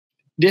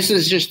this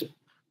is just,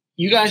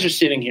 you guys are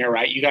sitting here,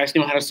 right? You guys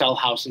know how to sell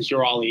houses.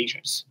 You're all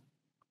agents.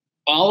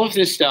 All of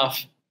this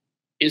stuff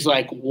is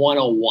like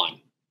 101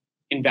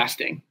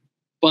 investing.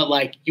 But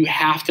like you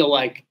have to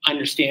like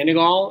understand it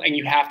all and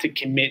you have to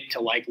commit to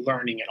like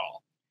learning it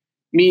all.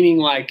 Meaning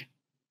like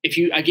if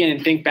you,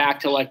 again, think back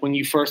to like when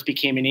you first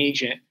became an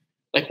agent,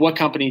 like what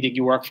company did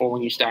you work for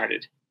when you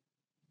started?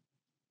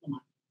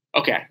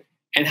 Okay.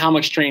 And how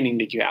much training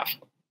did you have?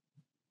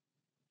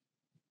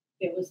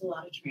 There was a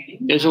lot of training.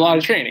 There's a lot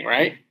of training,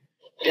 right?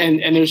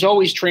 And there's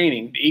always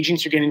training.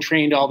 Agents are getting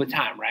trained all the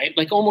time, right?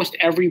 Like almost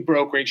every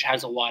brokerage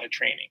has a lot of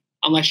training,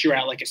 unless you're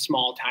at like a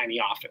small, tiny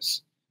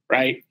office,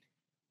 right?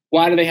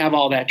 Why do they have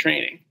all that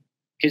training?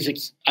 Because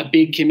it's a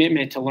big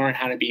commitment to learn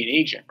how to be an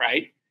agent,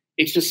 right?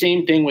 It's the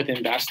same thing with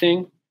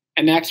investing.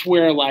 And that's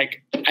where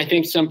like, I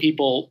think some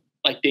people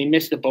like they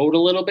miss the boat a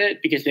little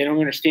bit because they don't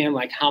understand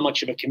like how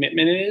much of a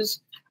commitment it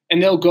is.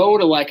 And they'll go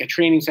to like a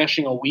training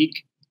session a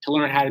week to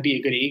learn how to be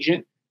a good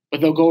agent, but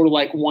they'll go to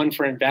like one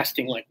for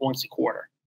investing like once a quarter.